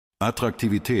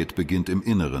Attraktivität beginnt im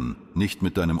Inneren, nicht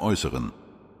mit deinem Äußeren.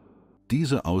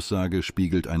 Diese Aussage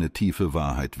spiegelt eine tiefe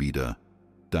Wahrheit wider.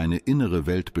 Deine innere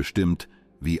Welt bestimmt,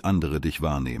 wie andere dich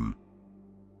wahrnehmen.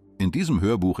 In diesem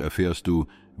Hörbuch erfährst du,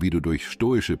 wie du durch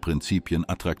stoische Prinzipien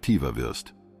attraktiver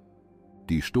wirst.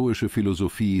 Die stoische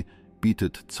Philosophie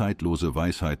bietet zeitlose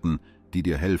Weisheiten, die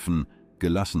dir helfen,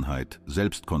 Gelassenheit,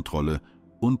 Selbstkontrolle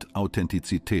und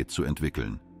Authentizität zu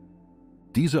entwickeln.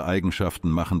 Diese Eigenschaften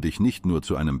machen dich nicht nur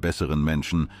zu einem besseren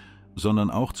Menschen, sondern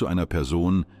auch zu einer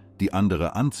Person, die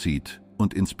andere anzieht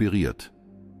und inspiriert.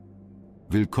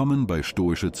 Willkommen bei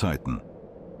Stoische Zeiten,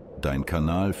 dein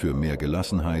Kanal für mehr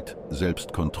Gelassenheit,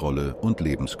 Selbstkontrolle und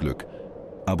Lebensglück.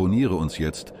 Abonniere uns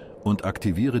jetzt und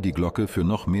aktiviere die Glocke für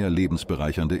noch mehr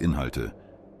lebensbereichernde Inhalte.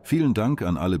 Vielen Dank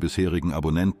an alle bisherigen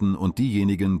Abonnenten und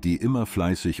diejenigen, die immer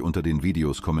fleißig unter den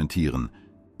Videos kommentieren.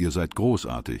 Ihr seid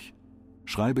großartig.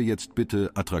 Schreibe jetzt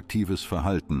bitte attraktives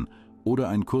Verhalten oder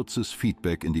ein kurzes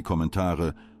Feedback in die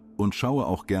Kommentare und schaue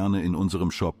auch gerne in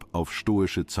unserem Shop auf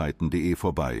stoischezeiten.de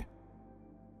vorbei.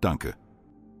 Danke.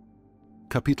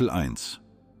 Kapitel 1: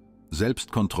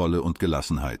 Selbstkontrolle und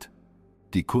Gelassenheit.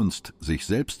 Die Kunst, sich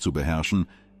selbst zu beherrschen,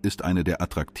 ist eine der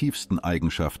attraktivsten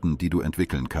Eigenschaften, die du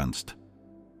entwickeln kannst.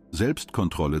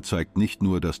 Selbstkontrolle zeigt nicht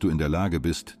nur, dass du in der Lage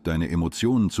bist, deine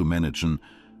Emotionen zu managen,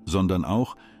 sondern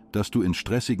auch, dass du in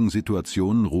stressigen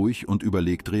Situationen ruhig und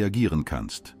überlegt reagieren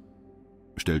kannst.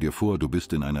 Stell dir vor, du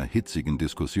bist in einer hitzigen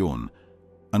Diskussion.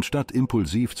 Anstatt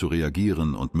impulsiv zu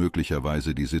reagieren und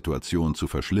möglicherweise die Situation zu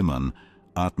verschlimmern,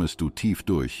 atmest du tief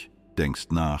durch, denkst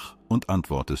nach und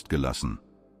antwortest gelassen.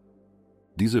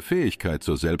 Diese Fähigkeit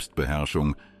zur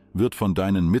Selbstbeherrschung wird von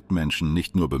deinen Mitmenschen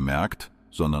nicht nur bemerkt,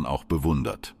 sondern auch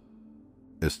bewundert.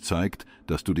 Es zeigt,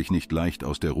 dass du dich nicht leicht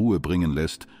aus der Ruhe bringen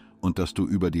lässt und dass du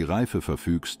über die Reife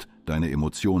verfügst, deine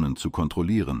Emotionen zu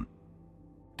kontrollieren.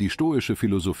 Die stoische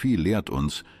Philosophie lehrt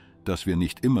uns, dass wir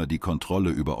nicht immer die Kontrolle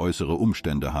über äußere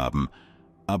Umstände haben,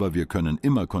 aber wir können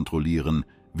immer kontrollieren,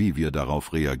 wie wir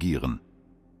darauf reagieren.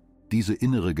 Diese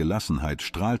innere Gelassenheit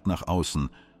strahlt nach außen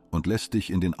und lässt dich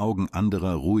in den Augen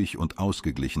anderer ruhig und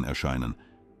ausgeglichen erscheinen.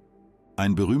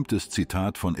 Ein berühmtes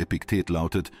Zitat von Epiktet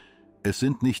lautet: Es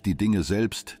sind nicht die Dinge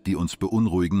selbst, die uns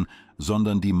beunruhigen,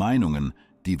 sondern die Meinungen,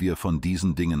 die wir von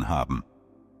diesen Dingen haben.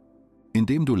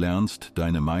 Indem du lernst,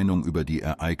 deine Meinung über die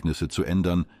Ereignisse zu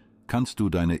ändern, kannst du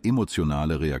deine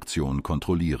emotionale Reaktion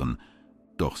kontrollieren.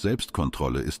 Doch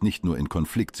Selbstkontrolle ist nicht nur in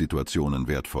Konfliktsituationen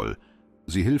wertvoll.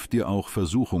 Sie hilft dir auch,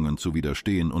 Versuchungen zu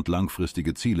widerstehen und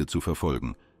langfristige Ziele zu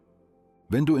verfolgen.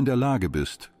 Wenn du in der Lage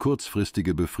bist,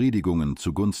 kurzfristige Befriedigungen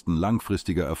zugunsten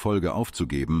langfristiger Erfolge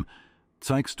aufzugeben,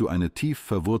 zeigst du eine tief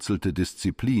verwurzelte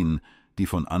Disziplin, die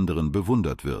von anderen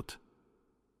bewundert wird.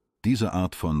 Diese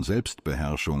Art von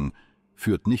Selbstbeherrschung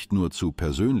führt nicht nur zu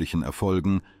persönlichen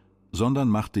Erfolgen, sondern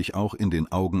macht dich auch in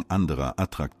den Augen anderer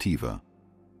attraktiver.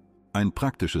 Ein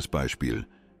praktisches Beispiel: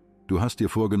 Du hast dir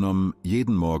vorgenommen,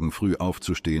 jeden Morgen früh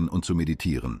aufzustehen und zu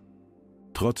meditieren.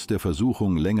 Trotz der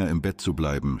Versuchung, länger im Bett zu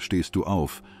bleiben, stehst du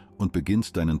auf und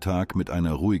beginnst deinen Tag mit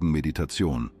einer ruhigen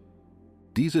Meditation.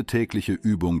 Diese tägliche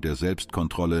Übung der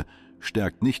Selbstkontrolle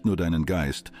stärkt nicht nur deinen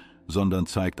Geist, sondern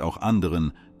zeigt auch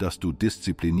anderen, dass du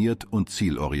diszipliniert und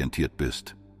zielorientiert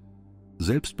bist.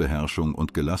 Selbstbeherrschung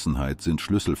und Gelassenheit sind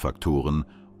Schlüsselfaktoren,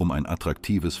 um ein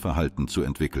attraktives Verhalten zu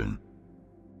entwickeln.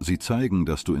 Sie zeigen,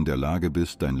 dass du in der Lage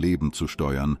bist, dein Leben zu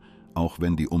steuern, auch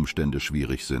wenn die Umstände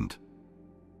schwierig sind.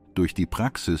 Durch die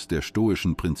Praxis der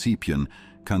stoischen Prinzipien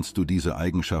kannst du diese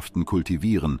Eigenschaften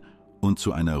kultivieren und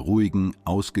zu einer ruhigen,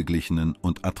 ausgeglichenen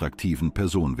und attraktiven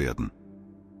Person werden.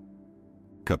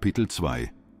 Kapitel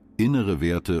 2: Innere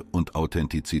Werte und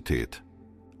Authentizität.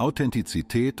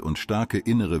 Authentizität und starke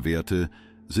innere Werte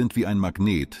sind wie ein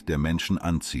Magnet, der Menschen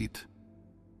anzieht.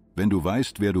 Wenn du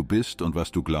weißt, wer du bist und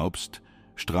was du glaubst,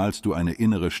 strahlst du eine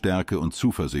innere Stärke und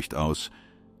Zuversicht aus,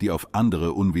 die auf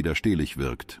andere unwiderstehlich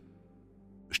wirkt.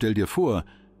 Stell dir vor,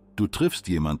 du triffst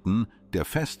jemanden, der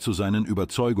fest zu seinen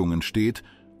Überzeugungen steht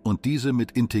und diese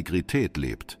mit Integrität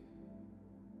lebt.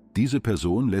 Diese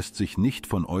Person lässt sich nicht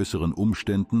von äußeren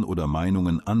Umständen oder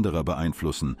Meinungen anderer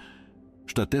beeinflussen.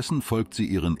 Stattdessen folgt sie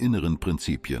ihren inneren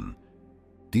Prinzipien.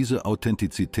 Diese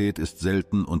Authentizität ist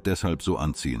selten und deshalb so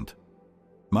anziehend.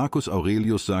 Marcus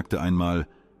Aurelius sagte einmal: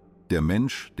 Der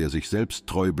Mensch, der sich selbst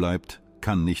treu bleibt,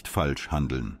 kann nicht falsch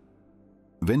handeln.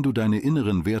 Wenn du deine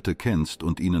inneren Werte kennst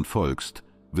und ihnen folgst,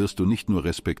 wirst du nicht nur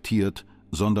respektiert,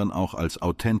 sondern auch als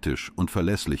authentisch und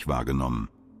verlässlich wahrgenommen.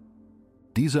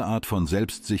 Diese Art von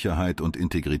Selbstsicherheit und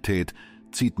Integrität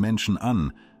zieht Menschen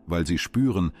an, weil sie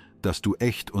spüren, dass du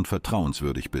echt und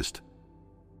vertrauenswürdig bist.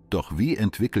 Doch wie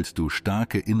entwickelst du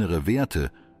starke innere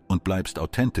Werte und bleibst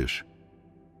authentisch?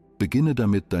 Beginne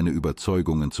damit, deine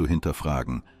Überzeugungen zu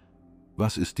hinterfragen.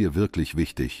 Was ist dir wirklich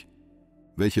wichtig?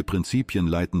 Welche Prinzipien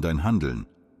leiten dein Handeln?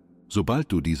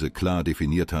 Sobald du diese klar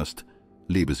definiert hast,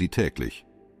 lebe sie täglich.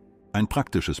 Ein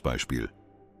praktisches Beispiel.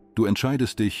 Du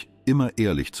entscheidest dich, immer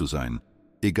ehrlich zu sein,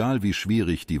 egal wie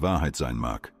schwierig die Wahrheit sein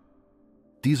mag.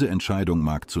 Diese Entscheidung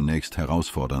mag zunächst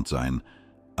herausfordernd sein,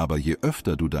 aber je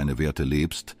öfter du deine Werte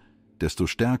lebst, desto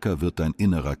stärker wird dein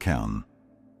innerer Kern.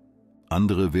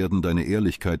 Andere werden deine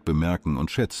Ehrlichkeit bemerken und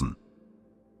schätzen.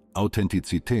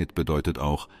 Authentizität bedeutet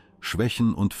auch,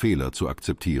 Schwächen und Fehler zu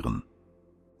akzeptieren.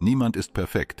 Niemand ist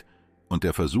perfekt, und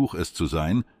der Versuch, es zu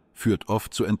sein, führt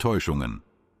oft zu Enttäuschungen.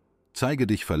 Zeige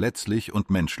dich verletzlich und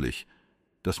menschlich.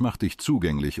 Das macht dich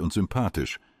zugänglich und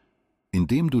sympathisch.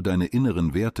 Indem du deine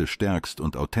inneren Werte stärkst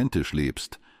und authentisch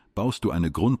lebst, baust du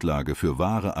eine Grundlage für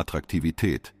wahre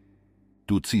Attraktivität.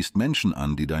 Du ziehst Menschen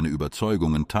an, die deine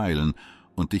Überzeugungen teilen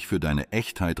und dich für deine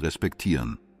Echtheit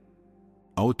respektieren.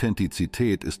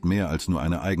 Authentizität ist mehr als nur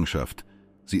eine Eigenschaft.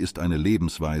 Sie ist eine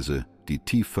Lebensweise, die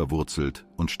tief verwurzelt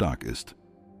und stark ist.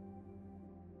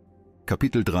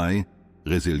 Kapitel 3: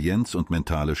 Resilienz und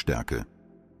mentale Stärke.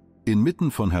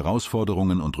 Inmitten von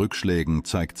Herausforderungen und Rückschlägen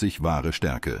zeigt sich wahre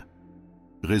Stärke.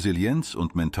 Resilienz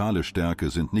und mentale Stärke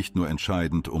sind nicht nur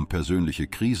entscheidend, um persönliche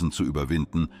Krisen zu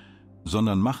überwinden,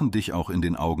 sondern machen dich auch in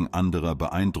den Augen anderer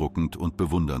beeindruckend und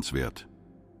bewundernswert.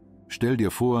 Stell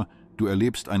dir vor, du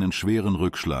erlebst einen schweren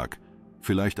Rückschlag,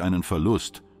 vielleicht einen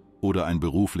Verlust oder ein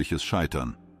berufliches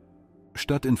Scheitern.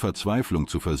 Statt in Verzweiflung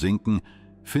zu versinken,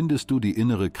 findest du die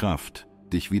innere Kraft,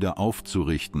 dich wieder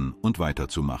aufzurichten und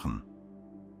weiterzumachen.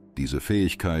 Diese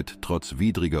Fähigkeit, trotz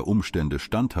widriger Umstände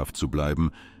standhaft zu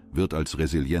bleiben, wird als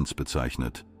Resilienz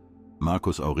bezeichnet.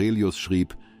 Marcus Aurelius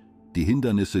schrieb: Die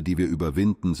Hindernisse, die wir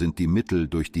überwinden, sind die Mittel,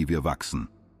 durch die wir wachsen.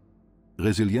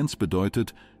 Resilienz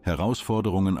bedeutet,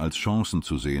 Herausforderungen als Chancen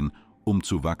zu sehen, um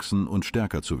zu wachsen und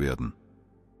stärker zu werden.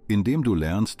 Indem du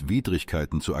lernst,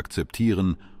 Widrigkeiten zu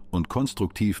akzeptieren und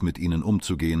konstruktiv mit ihnen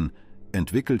umzugehen,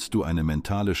 entwickelst du eine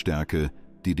mentale Stärke,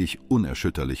 die dich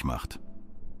unerschütterlich macht.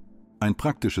 Ein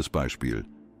praktisches Beispiel: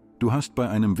 Du hast bei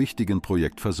einem wichtigen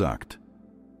Projekt versagt.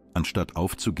 Anstatt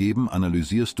aufzugeben,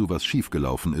 analysierst du, was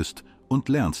schiefgelaufen ist, und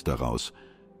lernst daraus.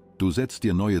 Du setzt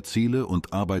dir neue Ziele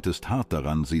und arbeitest hart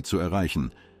daran, sie zu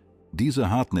erreichen. Diese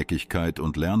Hartnäckigkeit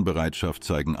und Lernbereitschaft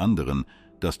zeigen anderen,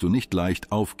 dass du nicht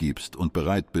leicht aufgibst und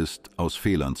bereit bist, aus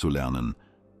Fehlern zu lernen.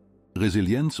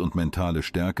 Resilienz und mentale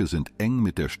Stärke sind eng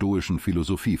mit der stoischen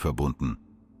Philosophie verbunden.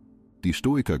 Die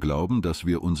Stoiker glauben, dass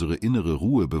wir unsere innere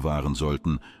Ruhe bewahren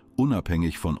sollten,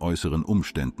 unabhängig von äußeren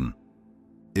Umständen.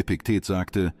 Epiktet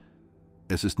sagte: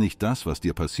 Es ist nicht das, was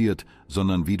dir passiert,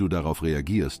 sondern wie du darauf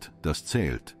reagierst, das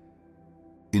zählt.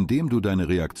 Indem du deine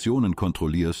Reaktionen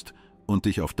kontrollierst und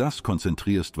dich auf das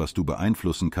konzentrierst, was du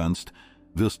beeinflussen kannst,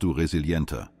 wirst du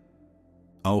resilienter.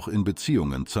 Auch in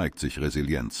Beziehungen zeigt sich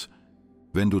Resilienz.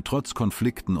 Wenn du trotz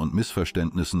Konflikten und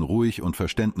Missverständnissen ruhig und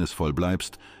verständnisvoll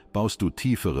bleibst, baust du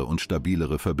tiefere und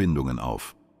stabilere Verbindungen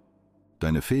auf.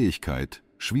 Deine Fähigkeit,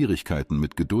 Schwierigkeiten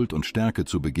mit Geduld und Stärke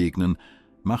zu begegnen,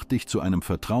 macht dich zu einem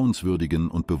vertrauenswürdigen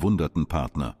und bewunderten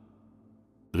Partner.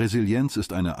 Resilienz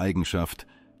ist eine Eigenschaft,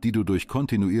 die du durch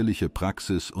kontinuierliche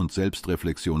Praxis und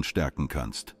Selbstreflexion stärken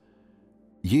kannst.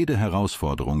 Jede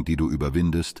Herausforderung, die du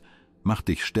überwindest, macht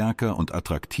dich stärker und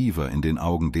attraktiver in den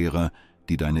Augen derer,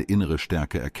 die deine innere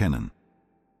Stärke erkennen.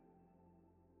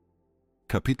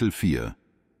 Kapitel 4: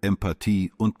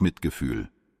 Empathie und Mitgefühl.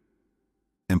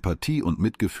 Empathie und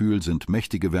Mitgefühl sind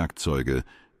mächtige Werkzeuge,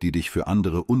 die dich für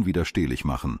andere unwiderstehlich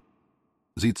machen.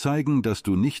 Sie zeigen, dass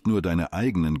du nicht nur deine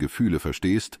eigenen Gefühle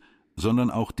verstehst,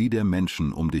 sondern auch die der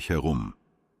Menschen um dich herum.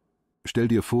 Stell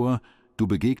dir vor, du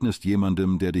begegnest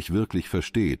jemandem, der dich wirklich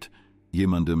versteht,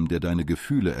 jemandem, der deine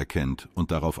Gefühle erkennt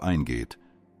und darauf eingeht.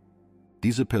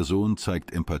 Diese Person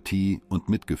zeigt Empathie und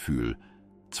Mitgefühl,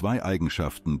 zwei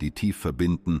Eigenschaften, die tief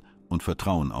verbinden und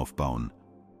Vertrauen aufbauen.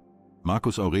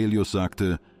 Marcus Aurelius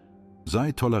sagte: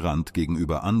 Sei tolerant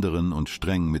gegenüber anderen und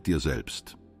streng mit dir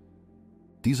selbst.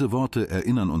 Diese Worte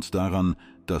erinnern uns daran,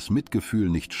 dass Mitgefühl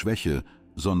nicht Schwäche,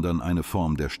 sondern eine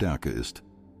Form der Stärke ist.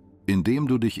 Indem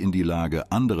du dich in die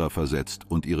Lage anderer versetzt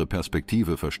und ihre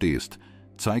Perspektive verstehst,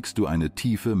 zeigst du eine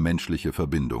tiefe menschliche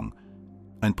Verbindung.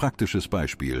 Ein praktisches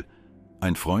Beispiel: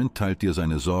 Ein Freund teilt dir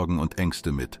seine Sorgen und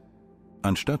Ängste mit.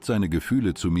 Anstatt seine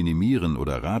Gefühle zu minimieren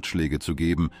oder Ratschläge zu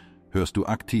geben, hörst du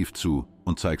aktiv zu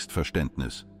und zeigst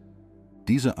Verständnis.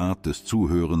 Diese Art des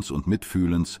Zuhörens und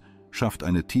Mitfühlens schafft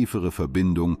eine tiefere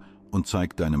Verbindung und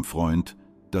zeigt deinem Freund,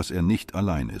 dass er nicht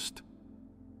allein ist.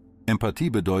 Empathie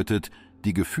bedeutet,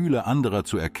 die Gefühle anderer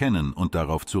zu erkennen und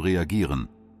darauf zu reagieren.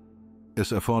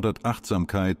 Es erfordert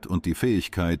Achtsamkeit und die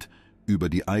Fähigkeit, über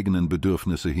die eigenen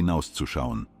Bedürfnisse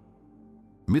hinauszuschauen.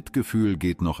 Mitgefühl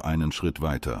geht noch einen Schritt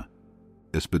weiter.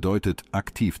 Es bedeutet,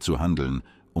 aktiv zu handeln,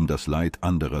 um das Leid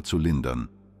anderer zu lindern.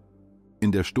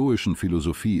 In der stoischen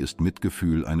Philosophie ist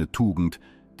Mitgefühl eine Tugend,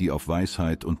 die auf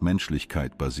Weisheit und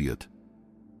Menschlichkeit basiert.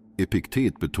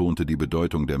 Epiktet betonte die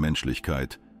Bedeutung der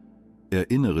Menschlichkeit.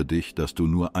 Erinnere dich, dass du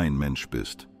nur ein Mensch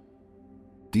bist.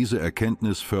 Diese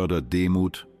Erkenntnis fördert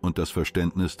Demut und das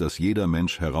Verständnis, dass jeder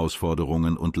Mensch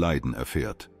Herausforderungen und Leiden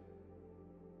erfährt.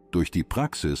 Durch die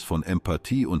Praxis von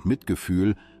Empathie und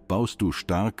Mitgefühl baust du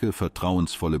starke,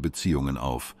 vertrauensvolle Beziehungen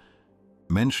auf.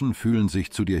 Menschen fühlen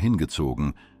sich zu dir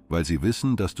hingezogen, weil sie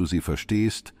wissen, dass du sie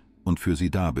verstehst und für sie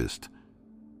da bist.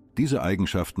 Diese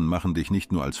Eigenschaften machen dich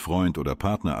nicht nur als Freund oder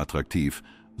Partner attraktiv,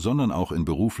 sondern auch in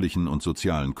beruflichen und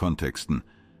sozialen Kontexten.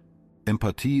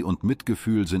 Empathie und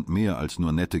Mitgefühl sind mehr als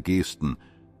nur nette Gesten,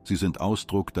 sie sind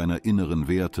Ausdruck deiner inneren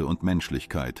Werte und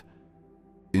Menschlichkeit.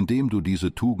 Indem du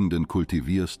diese Tugenden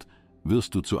kultivierst,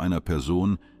 wirst du zu einer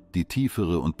Person, die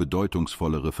tiefere und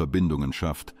bedeutungsvollere Verbindungen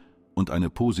schafft und eine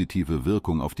positive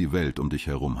Wirkung auf die Welt um dich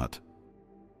herum hat.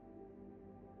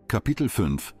 Kapitel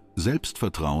 5: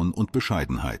 Selbstvertrauen und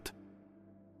Bescheidenheit.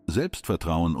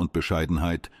 Selbstvertrauen und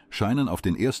Bescheidenheit scheinen auf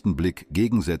den ersten Blick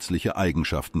gegensätzliche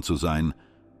Eigenschaften zu sein,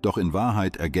 doch in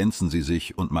Wahrheit ergänzen sie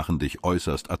sich und machen dich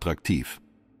äußerst attraktiv.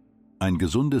 Ein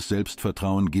gesundes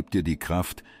Selbstvertrauen gibt dir die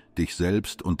Kraft, dich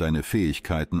selbst und deine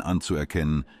Fähigkeiten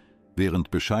anzuerkennen,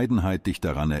 während Bescheidenheit dich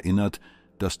daran erinnert,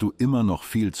 dass du immer noch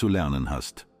viel zu lernen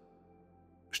hast.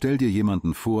 Stell dir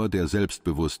jemanden vor, der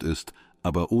selbstbewusst ist,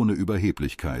 aber ohne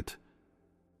Überheblichkeit.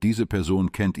 Diese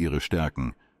Person kennt ihre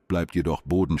Stärken, bleibt jedoch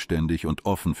bodenständig und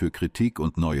offen für Kritik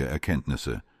und neue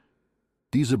Erkenntnisse.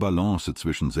 Diese Balance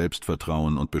zwischen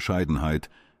Selbstvertrauen und Bescheidenheit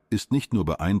ist nicht nur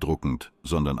beeindruckend,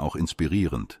 sondern auch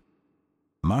inspirierend.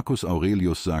 Marcus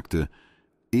Aurelius sagte: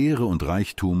 Ehre und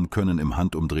Reichtum können im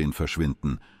Handumdrehen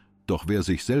verschwinden, doch wer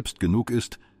sich selbst genug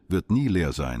ist, wird nie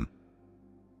leer sein.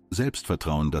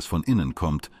 Selbstvertrauen, das von innen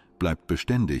kommt, bleibt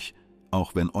beständig,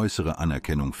 auch wenn äußere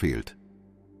Anerkennung fehlt.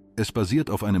 Es basiert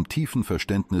auf einem tiefen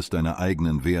Verständnis deiner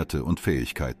eigenen Werte und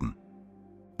Fähigkeiten.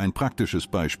 Ein praktisches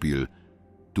Beispiel: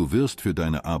 Du wirst für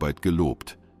deine Arbeit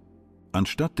gelobt.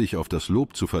 Anstatt dich auf das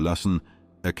Lob zu verlassen,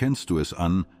 erkennst du es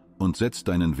an und setzt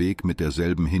deinen Weg mit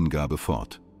derselben Hingabe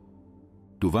fort.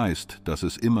 Du weißt, dass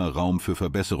es immer Raum für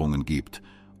Verbesserungen gibt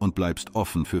und bleibst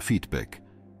offen für Feedback.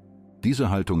 Diese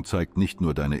Haltung zeigt nicht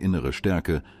nur deine innere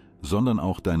Stärke, sondern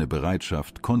auch deine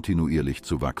Bereitschaft, kontinuierlich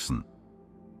zu wachsen.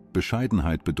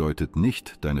 Bescheidenheit bedeutet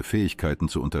nicht, deine Fähigkeiten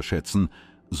zu unterschätzen,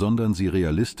 sondern sie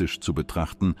realistisch zu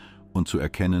betrachten und zu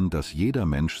erkennen, dass jeder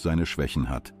Mensch seine Schwächen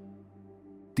hat.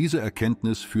 Diese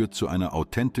Erkenntnis führt zu einer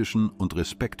authentischen und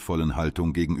respektvollen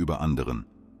Haltung gegenüber anderen.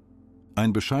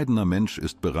 Ein bescheidener Mensch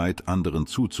ist bereit, anderen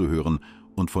zuzuhören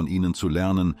und von ihnen zu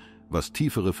lernen, was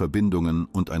tiefere Verbindungen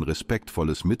und ein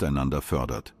respektvolles Miteinander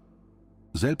fördert.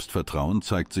 Selbstvertrauen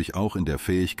zeigt sich auch in der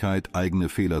Fähigkeit, eigene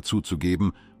Fehler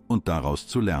zuzugeben und daraus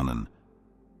zu lernen.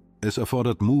 Es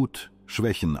erfordert Mut,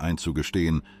 Schwächen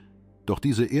einzugestehen, doch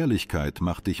diese Ehrlichkeit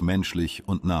macht dich menschlich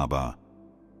und nahbar.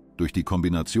 Durch die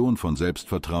Kombination von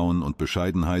Selbstvertrauen und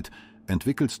Bescheidenheit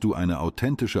entwickelst du eine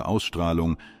authentische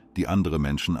Ausstrahlung, die andere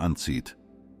Menschen anzieht.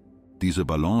 Diese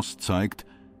Balance zeigt,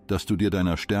 dass du dir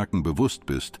deiner Stärken bewusst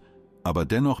bist, aber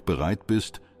dennoch bereit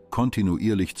bist,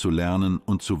 kontinuierlich zu lernen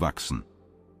und zu wachsen.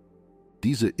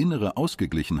 Diese innere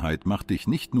Ausgeglichenheit macht dich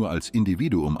nicht nur als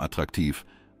Individuum attraktiv,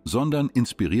 sondern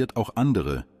inspiriert auch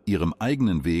andere, ihrem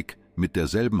eigenen Weg mit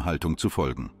derselben Haltung zu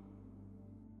folgen.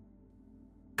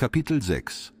 Kapitel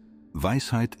 6: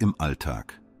 Weisheit im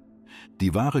Alltag.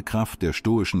 Die wahre Kraft der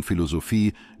stoischen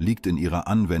Philosophie liegt in ihrer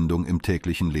Anwendung im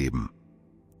täglichen Leben.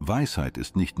 Weisheit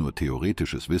ist nicht nur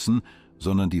theoretisches Wissen,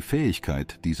 sondern die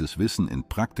Fähigkeit, dieses Wissen in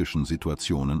praktischen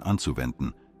Situationen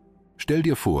anzuwenden. Stell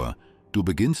dir vor, du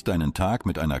beginnst deinen Tag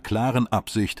mit einer klaren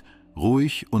Absicht,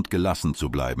 ruhig und gelassen zu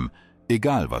bleiben,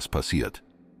 egal was passiert.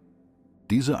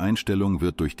 Diese Einstellung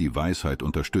wird durch die Weisheit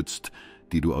unterstützt,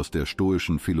 die du aus der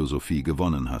stoischen Philosophie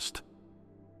gewonnen hast.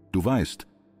 Du weißt,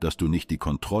 dass du nicht die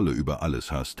Kontrolle über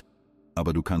alles hast,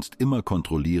 aber du kannst immer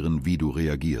kontrollieren, wie du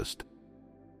reagierst.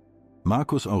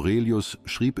 Marcus Aurelius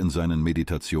schrieb in seinen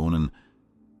Meditationen: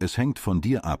 Es hängt von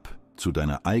dir ab, zu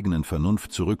deiner eigenen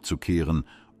Vernunft zurückzukehren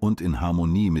und in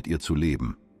Harmonie mit ihr zu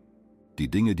leben.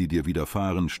 Die Dinge, die dir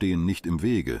widerfahren, stehen nicht im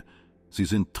Wege, sie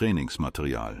sind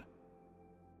Trainingsmaterial.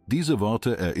 Diese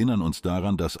Worte erinnern uns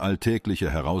daran, dass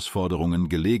alltägliche Herausforderungen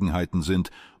Gelegenheiten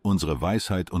sind, unsere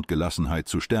Weisheit und Gelassenheit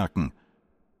zu stärken.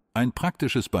 Ein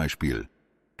praktisches Beispiel: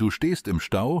 Du stehst im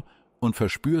Stau und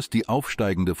verspürst die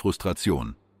aufsteigende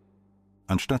Frustration.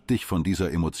 Anstatt dich von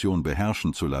dieser Emotion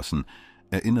beherrschen zu lassen,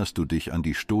 erinnerst du dich an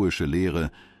die stoische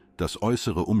Lehre, dass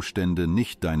äußere Umstände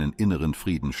nicht deinen inneren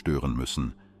Frieden stören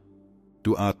müssen.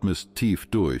 Du atmest tief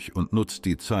durch und nutzt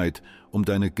die Zeit, um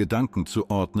deine Gedanken zu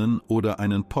ordnen oder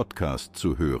einen Podcast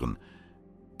zu hören.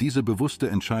 Diese bewusste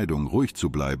Entscheidung, ruhig zu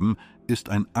bleiben, ist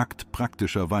ein Akt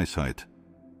praktischer Weisheit.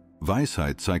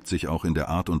 Weisheit zeigt sich auch in der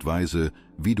Art und Weise,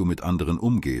 wie du mit anderen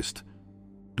umgehst.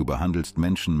 Du behandelst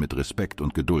Menschen mit Respekt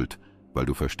und Geduld, weil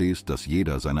du verstehst, dass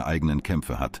jeder seine eigenen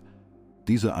Kämpfe hat.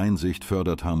 Diese Einsicht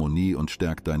fördert Harmonie und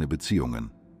stärkt deine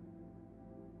Beziehungen.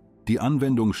 Die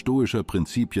Anwendung stoischer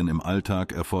Prinzipien im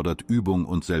Alltag erfordert Übung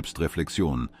und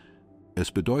Selbstreflexion.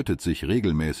 Es bedeutet, sich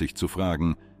regelmäßig zu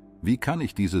fragen, wie kann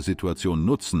ich diese Situation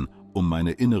nutzen, um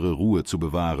meine innere Ruhe zu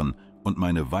bewahren und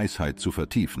meine Weisheit zu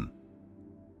vertiefen?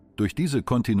 Durch diese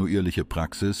kontinuierliche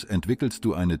Praxis entwickelst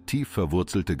du eine tief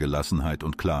verwurzelte Gelassenheit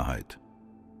und Klarheit.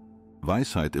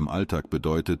 Weisheit im Alltag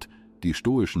bedeutet, die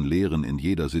stoischen Lehren in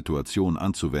jeder Situation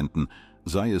anzuwenden,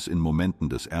 sei es in Momenten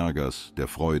des Ärgers, der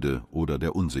Freude oder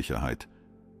der Unsicherheit.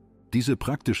 Diese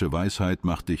praktische Weisheit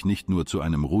macht dich nicht nur zu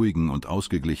einem ruhigen und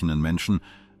ausgeglichenen Menschen,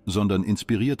 sondern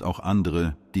inspiriert auch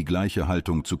andere, die gleiche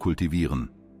Haltung zu kultivieren.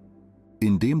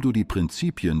 Indem du die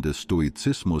Prinzipien des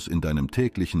Stoizismus in deinem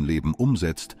täglichen Leben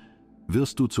umsetzt,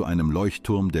 wirst du zu einem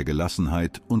Leuchtturm der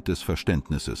Gelassenheit und des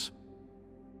Verständnisses.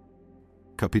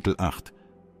 Kapitel 8: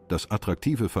 Das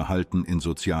attraktive Verhalten in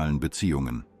sozialen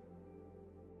Beziehungen.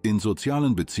 In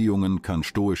sozialen Beziehungen kann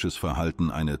stoisches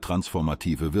Verhalten eine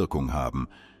transformative Wirkung haben.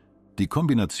 Die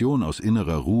Kombination aus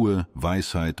innerer Ruhe,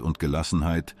 Weisheit und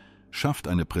Gelassenheit schafft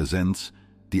eine Präsenz,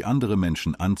 die andere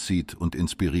Menschen anzieht und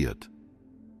inspiriert.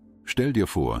 Stell dir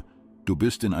vor, du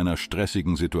bist in einer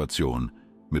stressigen Situation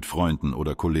mit Freunden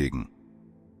oder Kollegen.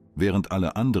 Während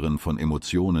alle anderen von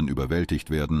Emotionen überwältigt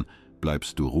werden,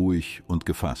 bleibst du ruhig und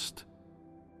gefasst.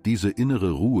 Diese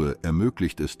innere Ruhe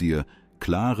ermöglicht es dir,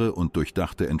 klare und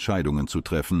durchdachte Entscheidungen zu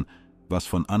treffen, was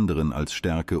von anderen als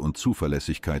Stärke und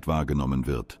Zuverlässigkeit wahrgenommen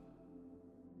wird.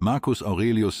 Marcus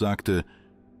Aurelius sagte,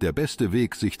 der beste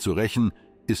Weg, sich zu rächen,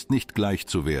 ist nicht gleich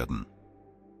zu werden.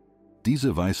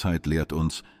 Diese Weisheit lehrt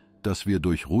uns, dass wir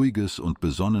durch ruhiges und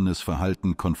besonnenes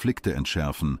Verhalten Konflikte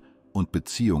entschärfen und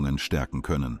Beziehungen stärken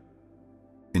können.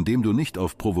 Indem du nicht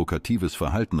auf provokatives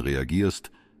Verhalten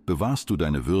reagierst, bewahrst du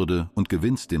deine Würde und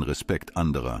gewinnst den Respekt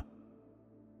anderer.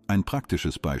 Ein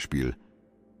praktisches Beispiel.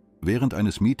 Während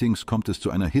eines Meetings kommt es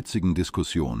zu einer hitzigen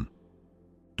Diskussion.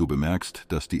 Du bemerkst,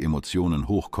 dass die Emotionen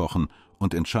hochkochen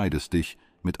und entscheidest dich,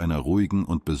 mit einer ruhigen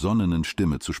und besonnenen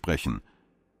Stimme zu sprechen.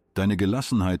 Deine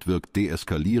Gelassenheit wirkt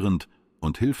deeskalierend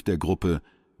und hilft der Gruppe,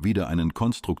 wieder einen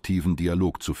konstruktiven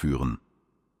Dialog zu führen.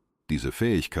 Diese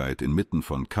Fähigkeit, inmitten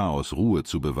von Chaos Ruhe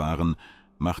zu bewahren,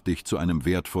 macht dich zu einem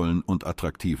wertvollen und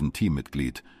attraktiven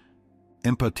Teammitglied.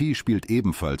 Empathie spielt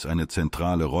ebenfalls eine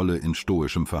zentrale Rolle in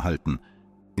stoischem Verhalten.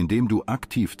 Indem du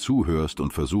aktiv zuhörst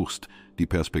und versuchst, die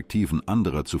Perspektiven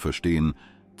anderer zu verstehen,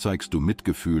 zeigst du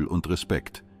Mitgefühl und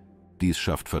Respekt. Dies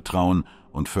schafft Vertrauen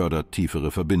und fördert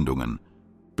tiefere Verbindungen.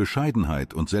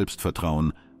 Bescheidenheit und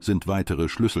Selbstvertrauen sind weitere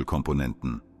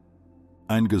Schlüsselkomponenten.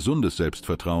 Ein gesundes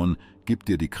Selbstvertrauen gibt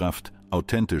dir die Kraft,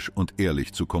 authentisch und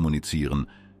ehrlich zu kommunizieren,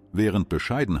 während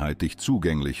Bescheidenheit dich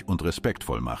zugänglich und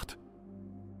respektvoll macht.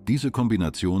 Diese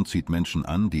Kombination zieht Menschen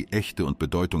an, die echte und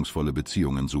bedeutungsvolle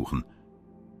Beziehungen suchen.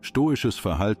 Stoisches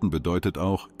Verhalten bedeutet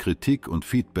auch, Kritik und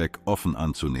Feedback offen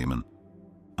anzunehmen.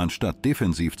 Anstatt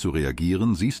defensiv zu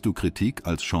reagieren, siehst du Kritik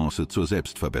als Chance zur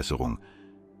Selbstverbesserung.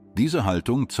 Diese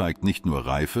Haltung zeigt nicht nur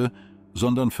Reife,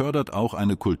 sondern fördert auch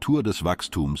eine Kultur des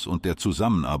Wachstums und der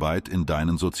Zusammenarbeit in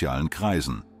deinen sozialen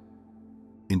Kreisen.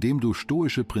 Indem du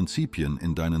stoische Prinzipien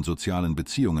in deinen sozialen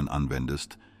Beziehungen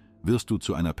anwendest, wirst du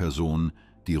zu einer Person,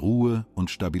 die Ruhe und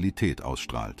Stabilität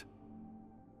ausstrahlt.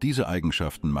 Diese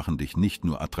Eigenschaften machen dich nicht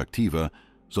nur attraktiver,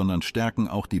 sondern stärken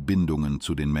auch die Bindungen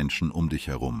zu den Menschen um dich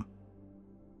herum.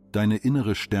 Deine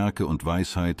innere Stärke und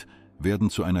Weisheit werden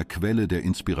zu einer Quelle der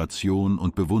Inspiration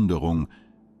und Bewunderung,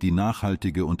 die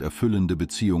nachhaltige und erfüllende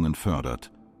Beziehungen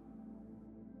fördert.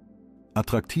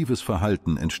 Attraktives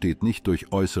Verhalten entsteht nicht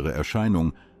durch äußere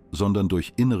Erscheinung, sondern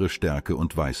durch innere Stärke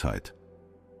und Weisheit.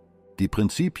 Die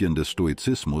Prinzipien des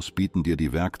Stoizismus bieten dir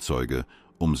die Werkzeuge,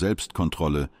 um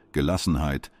Selbstkontrolle,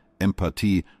 Gelassenheit,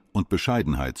 Empathie und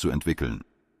Bescheidenheit zu entwickeln.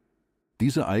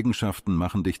 Diese Eigenschaften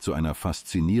machen dich zu einer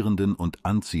faszinierenden und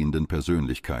anziehenden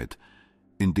Persönlichkeit.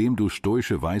 Indem du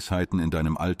stoische Weisheiten in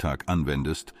deinem Alltag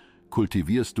anwendest,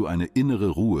 kultivierst du eine innere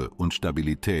Ruhe und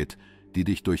Stabilität, die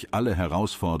dich durch alle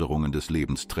Herausforderungen des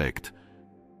Lebens trägt.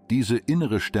 Diese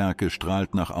innere Stärke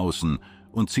strahlt nach außen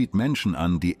und zieht Menschen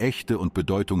an, die echte und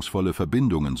bedeutungsvolle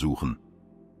Verbindungen suchen.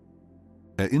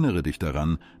 Erinnere dich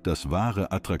daran, dass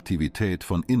wahre Attraktivität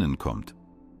von innen kommt.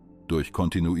 Durch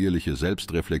kontinuierliche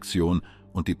Selbstreflexion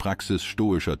und die Praxis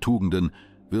stoischer Tugenden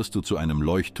wirst du zu einem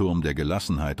Leuchtturm der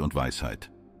Gelassenheit und Weisheit.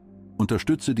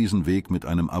 Unterstütze diesen Weg mit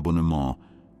einem Abonnement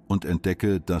und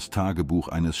entdecke das Tagebuch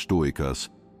eines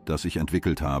Stoikers, das ich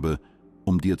entwickelt habe,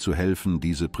 um dir zu helfen,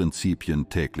 diese Prinzipien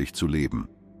täglich zu leben.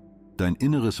 Dein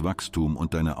inneres Wachstum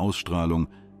und deine Ausstrahlung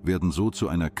werden so zu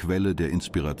einer Quelle der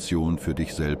Inspiration für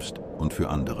dich selbst und für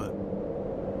andere.